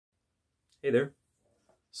Hey there,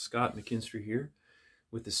 Scott McKinstry here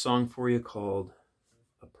with this song for you called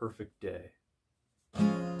A Perfect Day.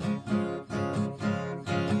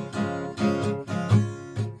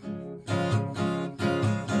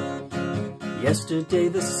 Yesterday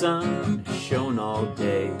the sun shone all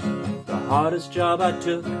day. The hardest job I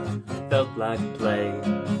took felt like play.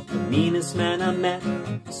 The meanest man I met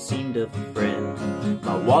seemed a friend.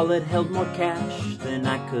 My wallet held more cash than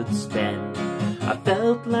I could spend. I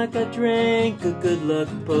felt like I drank a good luck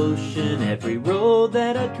potion. Every road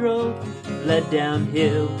that I drove led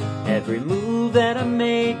downhill. Every move that I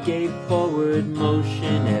made gave forward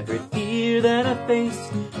motion. Every fear that I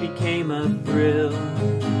faced became a thrill.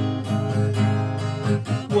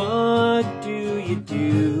 What do you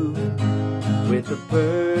do with a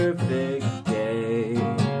perfect day?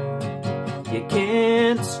 You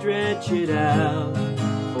can't stretch it out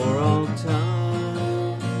for all time.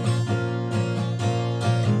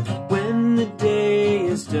 When the day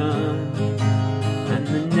is done and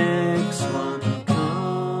the next one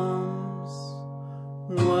comes,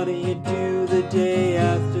 what do you do the day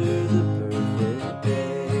after the perfect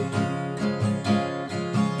day?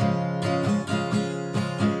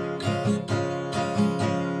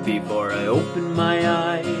 Before I open my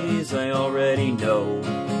eyes, I already know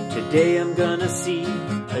today I'm gonna see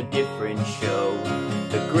a different show.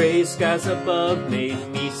 The gray skies above made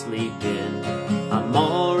me sleep in. I'm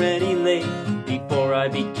already late before I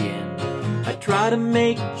begin. I try to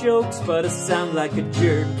make jokes, but I sound like a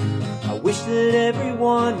jerk. I wish that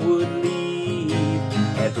everyone would leave.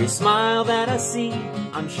 Every smile that I see,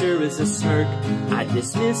 I'm sure is a smirk. I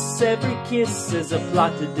dismiss every kiss as a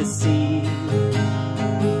plot to deceive.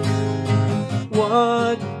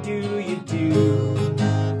 What do you do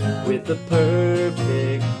with a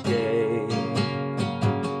perfect day?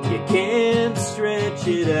 You can't stretch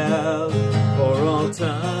it out for all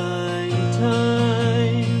time.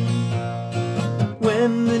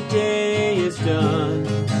 When the day is done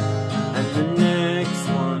and the next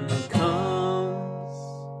one comes,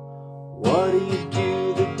 what do you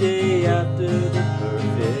do the day after the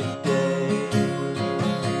perfect day?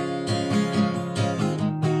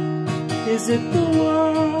 Is it the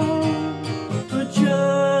world or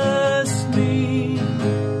just me?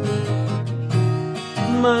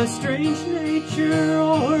 My strange nature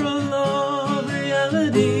or a love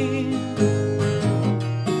reality?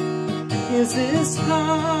 Is this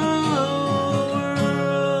how the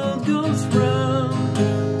world goes round?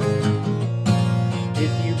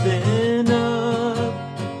 If you've been up,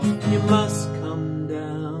 you must come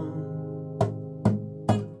down.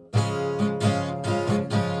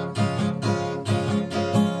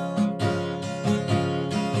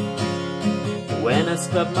 When I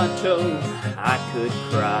stubbed my toe, I could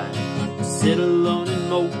cry, sit alone and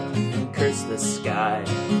mope and curse the sky.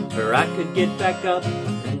 Or I could get back up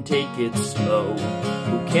and take it slow.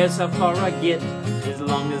 Who cares how far I get, as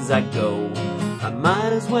long as I go? I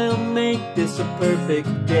might as well make this a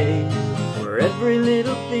perfect day, where every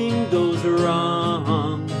little thing goes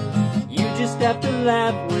wrong. You just have to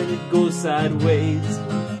laugh when it goes sideways.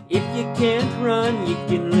 If you can't run, you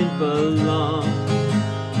can limp along.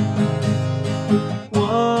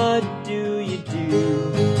 What do you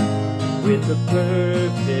do with a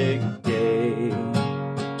perfect day?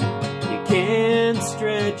 You can't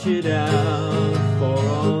stretch it out for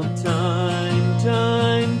all time.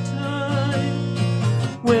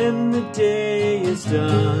 When the day is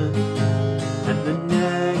done and the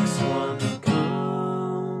next one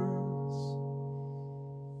comes,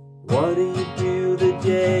 what do you do the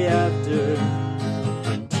day after?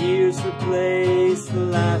 When tears replace the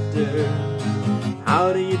laughter,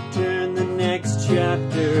 how do you turn the next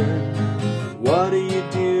chapter? What do you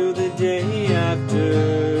do the day after?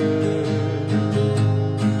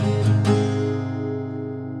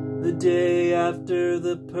 The day after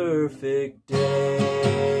the perfect day.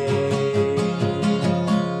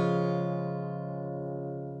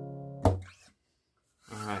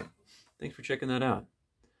 All right. Thanks for checking that out.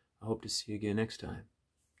 I hope to see you again next time.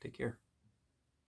 Take care.